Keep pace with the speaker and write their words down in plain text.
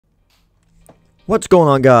What's going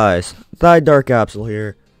on, guys? Thy Dark Capsule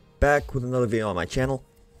here, back with another video on my channel.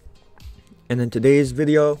 And in today's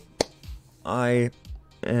video, I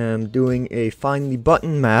am doing a Find the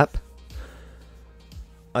Button map.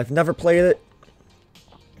 I've never played it,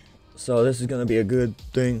 so this is going to be a good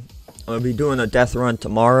thing. I'm going to be doing a death run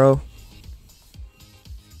tomorrow.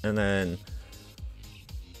 And then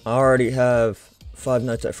I already have Five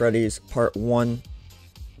Nights at Freddy's Part 1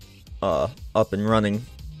 up and running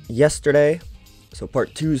yesterday. So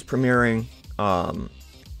Part 2 is premiering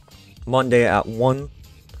Monday at 1.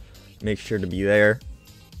 Make sure to be there.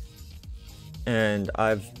 And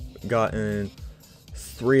I've gotten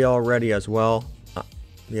 3 already as well.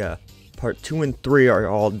 Yeah, Part 2 and 3 are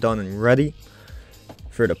all done and ready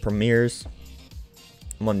for the premieres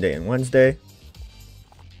Monday and Wednesday.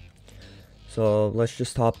 So let's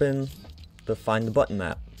just hop in to Find the Button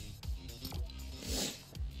map.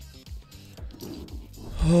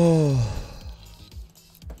 Oh.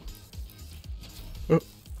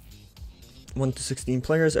 1 to 16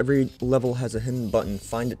 players. Every level has a hidden button.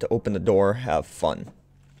 Find it to open the door. Have fun.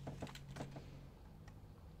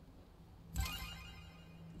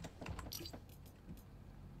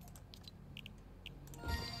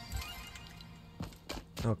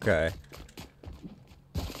 Okay.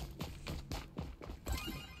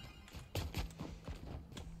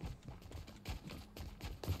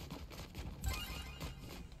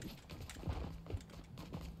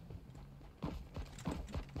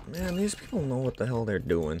 Man, these people know what the hell they're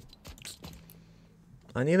doing.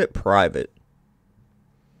 I need it private.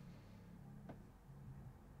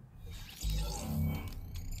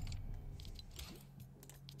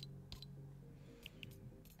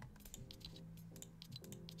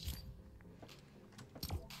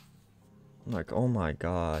 Like, oh my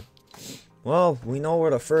god. Well, we know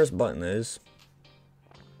where the first button is.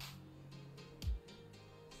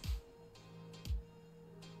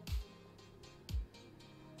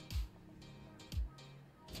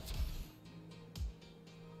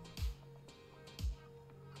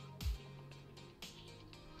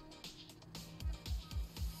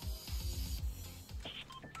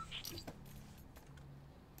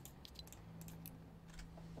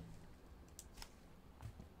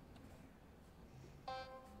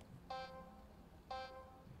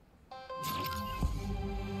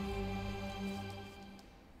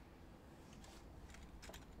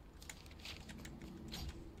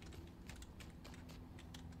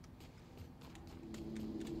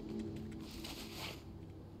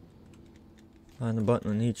 Find the button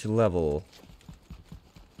on each level.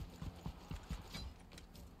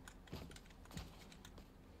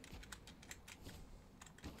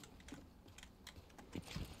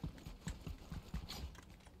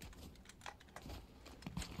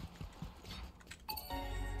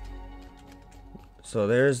 So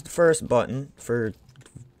there's the first button for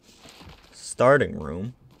starting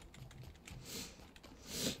room.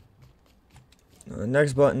 The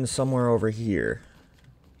next button is somewhere over here.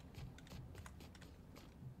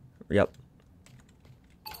 Yep.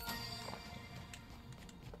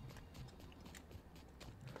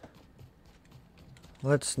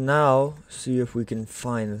 Let's now see if we can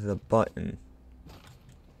find the button.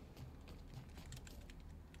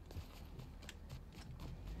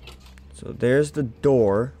 So there's the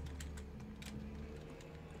door.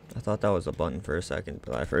 I thought that was a button for a second,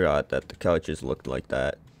 but I forgot that the couches looked like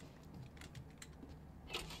that.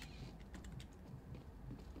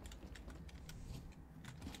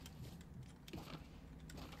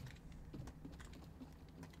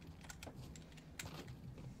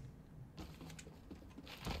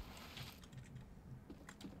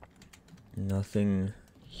 Nothing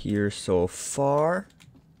here so far.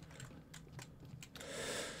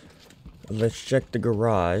 Let's check the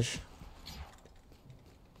garage.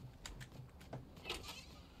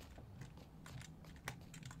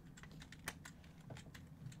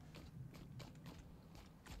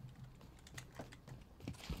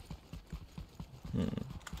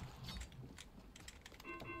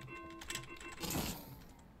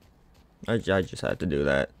 I just had to do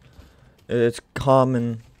that. It's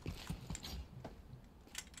common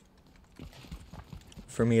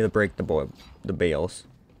for me to break the bales.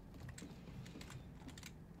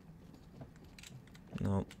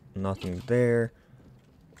 Nope, nothing there.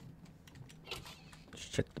 Let's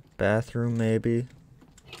check the bathroom, maybe.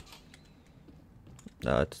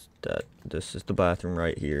 That's that. This is the bathroom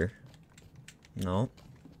right here. No.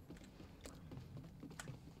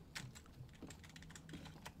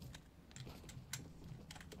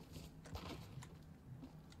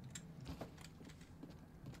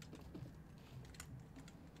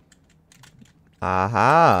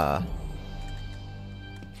 Aha.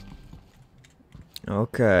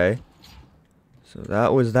 Okay. So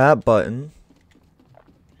that was that button.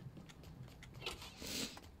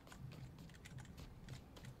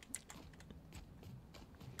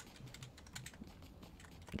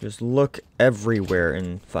 Just look everywhere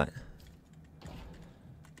and find.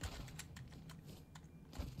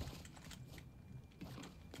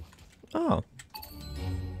 Oh.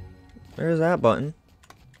 There's that button.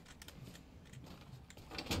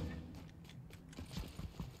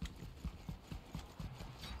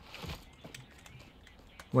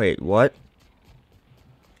 Wait, what?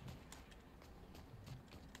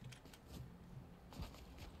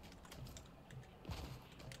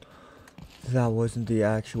 That wasn't the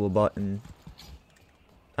actual button.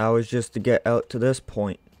 That was just to get out to this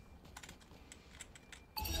point.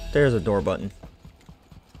 There's a door button.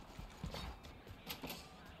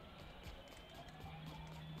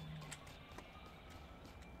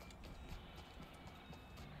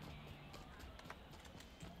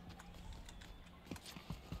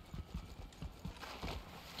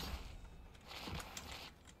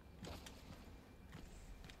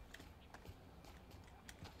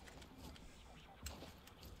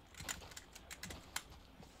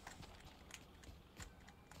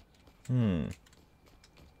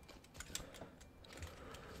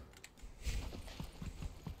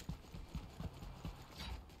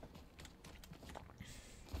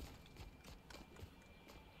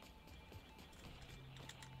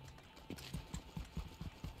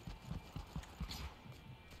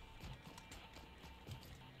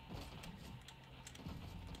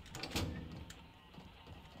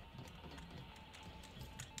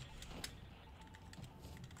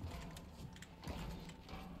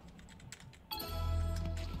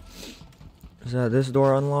 Is that this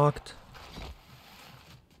door unlocked?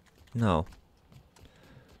 No.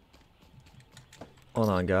 Hold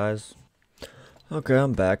on, guys. Okay,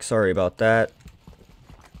 I'm back. Sorry about that.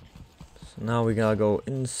 So now we gotta go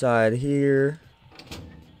inside here.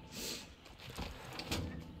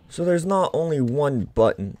 So there's not only one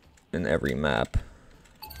button in every map.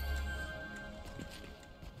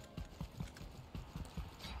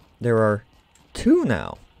 There are two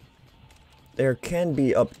now. There can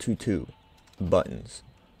be up to 2 buttons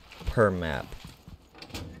per map.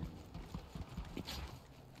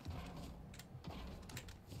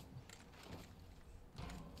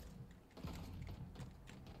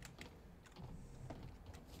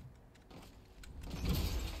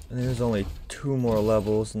 And there's only 2 more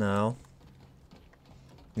levels now.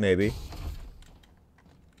 Maybe.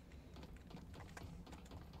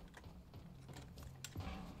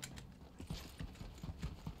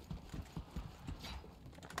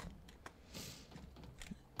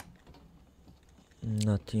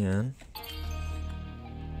 Not the end.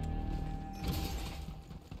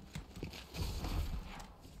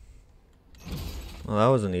 Well, that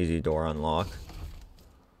was an easy door unlock.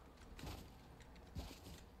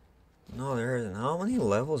 No, there isn't. How many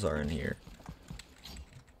levels are in here?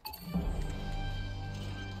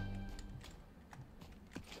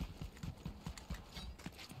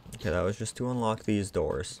 Okay, that was just to unlock these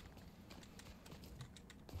doors.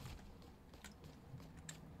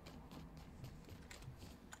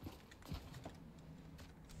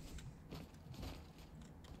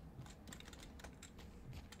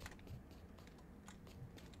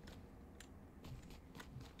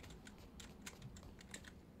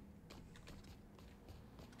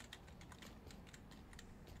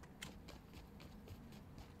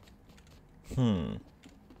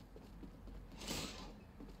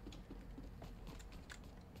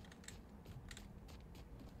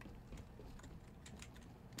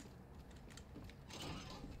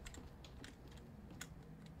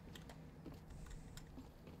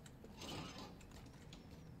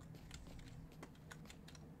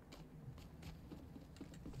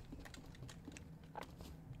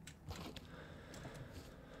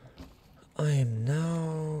 I am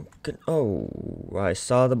now oh, I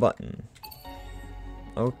saw the button.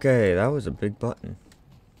 Okay, that was a big button.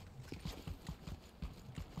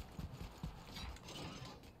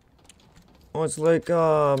 Oh, it's like,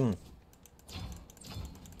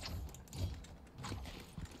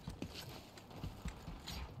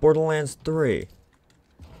 Borderlands 3.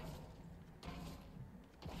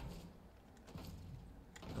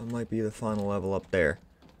 That might be the final level up there.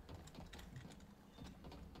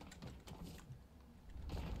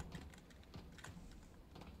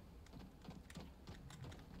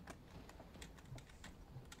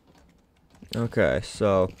 Okay,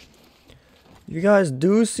 so you guys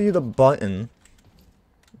do see the button,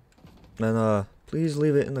 then please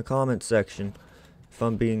leave it in the comment section if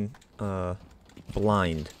I'm being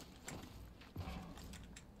blind.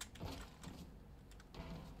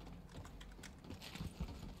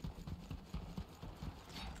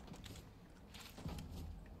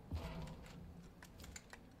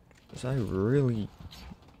 'Cause I really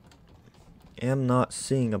am not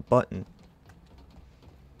seeing a button.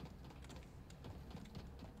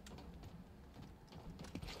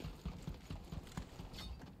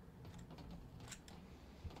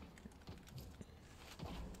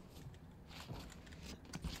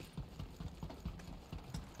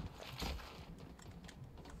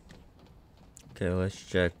 Okay, let's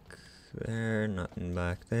check there. Nothing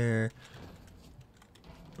back there.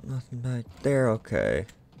 Nothing back there. Okay.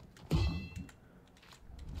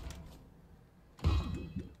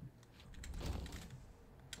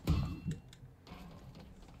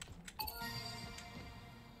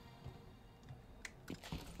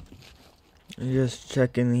 Just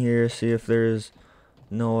check in here, see if there's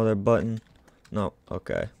no other button. No,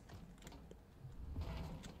 okay.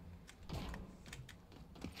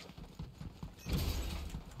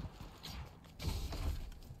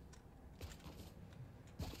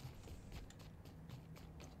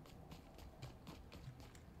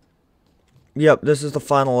 Yep, this is the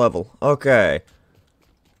final level. Okay.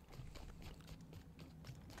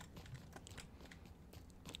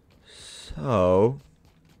 So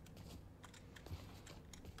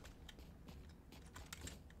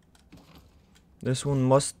this one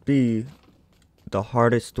must be the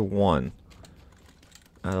hardest one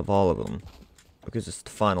out of all of them, because it's the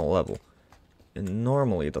final level. And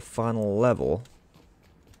normally the final level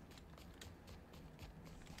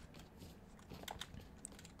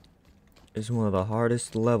is one of the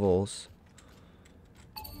hardest levels.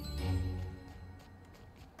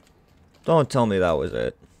 Don't tell me that was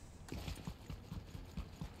it.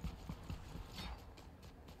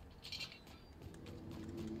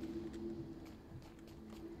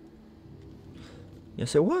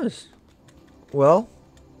 Yes, it was. Well,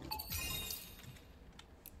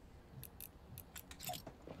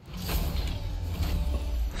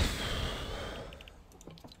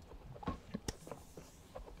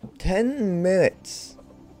 $10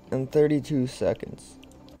 and 32 seconds.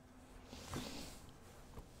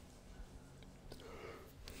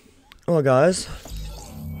 Well, guys,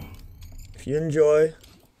 if you enjoy,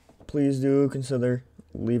 please do consider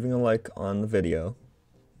leaving a like on the video.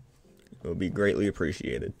 It would be greatly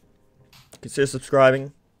appreciated. Consider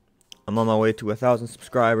subscribing. I'm on my way to 1,000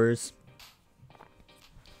 subscribers.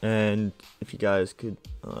 And if you guys could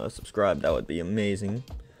subscribe, that would be amazing.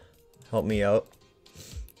 Help me out.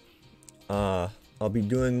 I'll be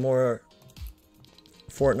doing more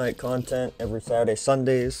Fortnite content every Saturday,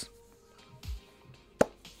 Sundays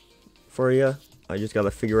for you. I just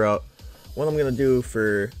gotta figure out what I'm gonna do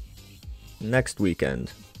for next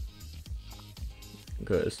weekend,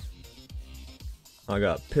 because I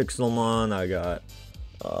got Pixelmon, I got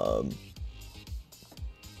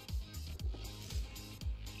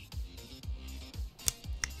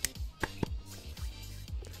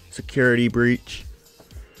Security Breach.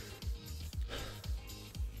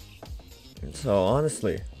 So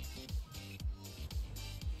honestly,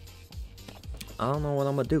 I don't know what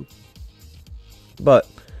I'm gonna do, but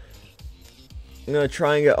I'm gonna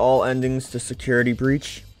try and get all endings to Security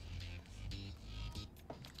Breach,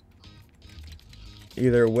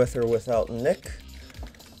 either with or without Nick.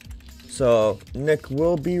 So Nick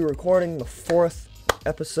will be recording the 4th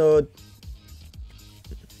episode.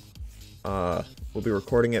 We'll be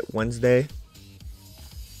recording it Wednesday,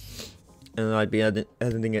 and then I'd be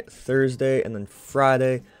editing it Thursday, and then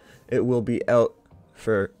Friday it will be out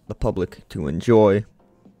for the public to enjoy.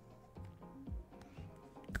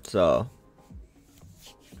 So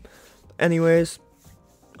anyways,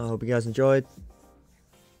 I hope you guys enjoyed.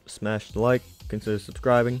 Smash the like, consider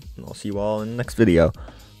subscribing, and I'll see you all in the next video.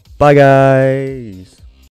 Bye, guys.